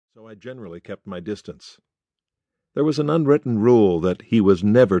so I generally kept my distance. There was an unwritten rule that he was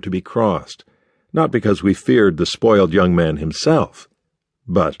never to be crossed, not because we feared the spoiled young man himself,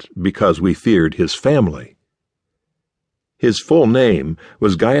 but because we feared his family. His full name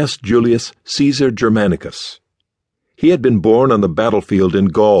was Gaius Julius Caesar Germanicus. He had been born on the battlefield in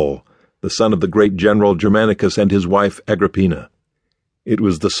Gaul, the son of the great general Germanicus and his wife Agrippina. It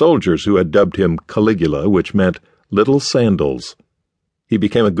was the soldiers who had dubbed him Caligula, which meant little sandals. He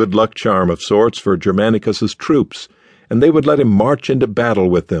became a good luck charm of sorts for Germanicus's troops, and they would let him march into battle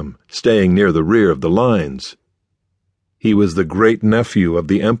with them, staying near the rear of the lines. He was the great-nephew of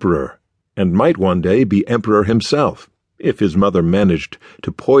the emperor, and might one day be emperor himself, if his mother managed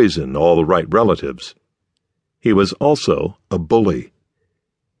to poison all the right relatives. He was also a bully.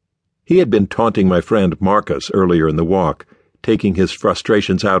 He had been taunting my friend Marcus earlier in the walk, taking his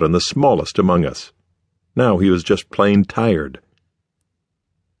frustrations out on the smallest among us. Now he was just plain tired.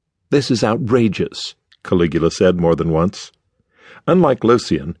 "This is outrageous," Caligula said more than once. Unlike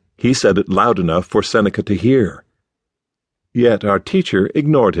Lucian, he said it loud enough for Seneca to hear. Yet our teacher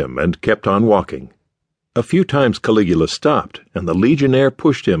ignored him and kept on walking. A few times Caligula stopped, and the legionnaire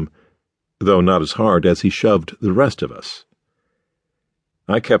pushed him, though not as hard as he shoved the rest of us.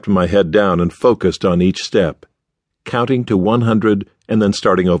 I kept my head down and focused on each step, counting to 100 and then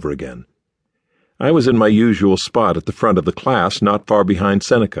starting over again. I was in my usual spot at the front of the class, not far behind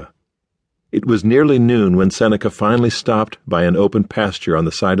Seneca. It was nearly noon when Seneca finally stopped by an open pasture on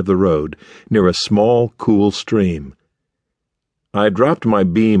the side of the road, near a small, cool stream. I dropped my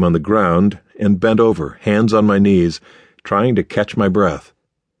beam on the ground and bent over, hands on my knees, trying to catch my breath.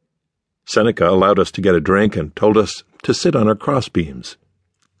 Seneca allowed us to get a drink and told us to sit on our crossbeams.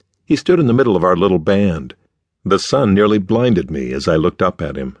 He stood in the middle of our little band. The sun nearly blinded me as I looked up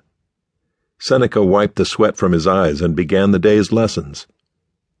at him. Seneca wiped the sweat from his eyes and began the day's lessons.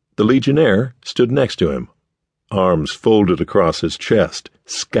 The legionnaire stood next to him, arms folded across his chest,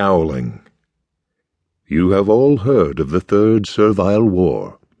 scowling. "You have all heard of the Third Servile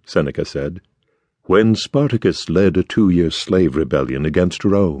War," Seneca said, "when Spartacus led a 2-year slave rebellion against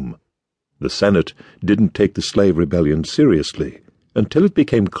Rome. The Senate didn't take the slave rebellion seriously until it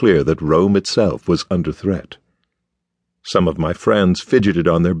became clear that Rome itself was under threat. Some of my friends fidgeted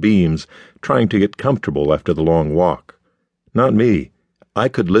on their beams, trying to get comfortable after the long walk. Not me. I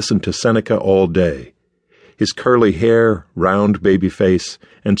could listen to Seneca all day. His curly hair, round baby face,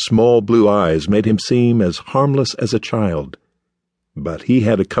 and small blue eyes made him seem as harmless as a child. But he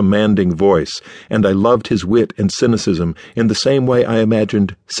had a commanding voice, and I loved his wit and cynicism in the same way I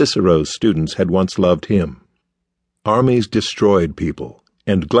imagined Cicero's students had once loved him. Armies destroyed people,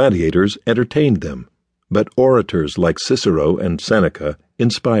 and gladiators entertained them, but orators like Cicero and Seneca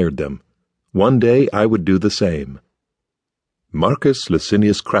inspired them. One day I would do the same. Marcus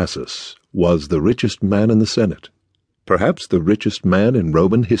Licinius Crassus was the richest man in the Senate, perhaps the richest man in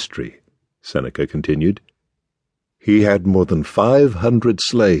Roman history, Seneca continued. He had more than 500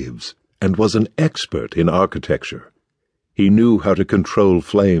 slaves and was an expert in architecture. He knew how to control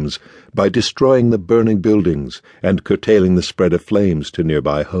flames by destroying the burning buildings and curtailing the spread of flames to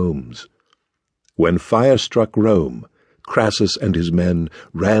nearby homes. When fire struck Rome, Crassus and his men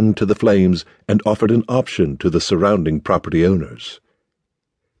ran to the flames and offered an option to the surrounding property owners.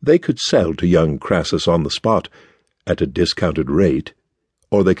 They could sell to young Crassus on the spot at a discounted rate,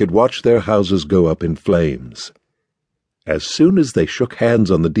 or they could watch their houses go up in flames. As soon as they shook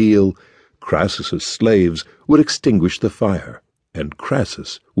hands on the deal, Crassus's slaves would extinguish the fire, and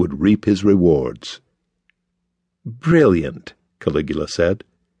Crassus would reap his rewards. "Brilliant," Caligula said.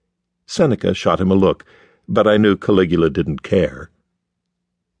 Seneca shot him a look, but I knew Caligula didn't care.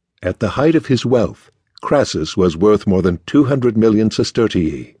 At the height of his wealth, Crassus was worth more than 200 million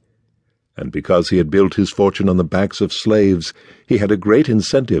sestertii, and because he had built his fortune on the backs of slaves, he had a great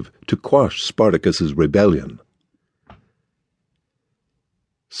incentive to quash Spartacus's rebellion.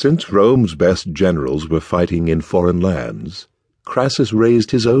 Since Rome's best generals were fighting in foreign lands, Crassus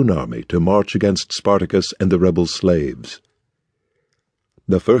raised his own army to march against Spartacus and the rebel slaves.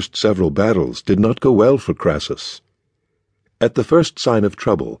 The first several battles did not go well for Crassus. At the first sign of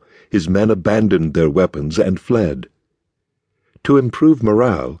trouble, his men abandoned their weapons and fled. To improve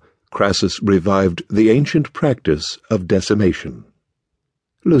morale, Crassus revived the ancient practice of decimation.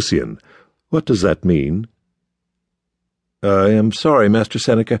 Lucian, what does that mean? I am sorry, Master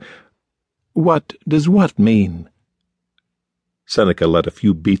Seneca. What does what mean? Seneca let a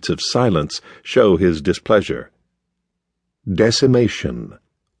few beats of silence show his displeasure. Decimation.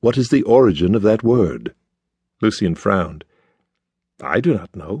 What is the origin of that word? Lucian frowned. I do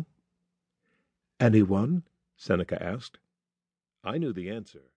not know. Anyone? Seneca asked. I knew the answer.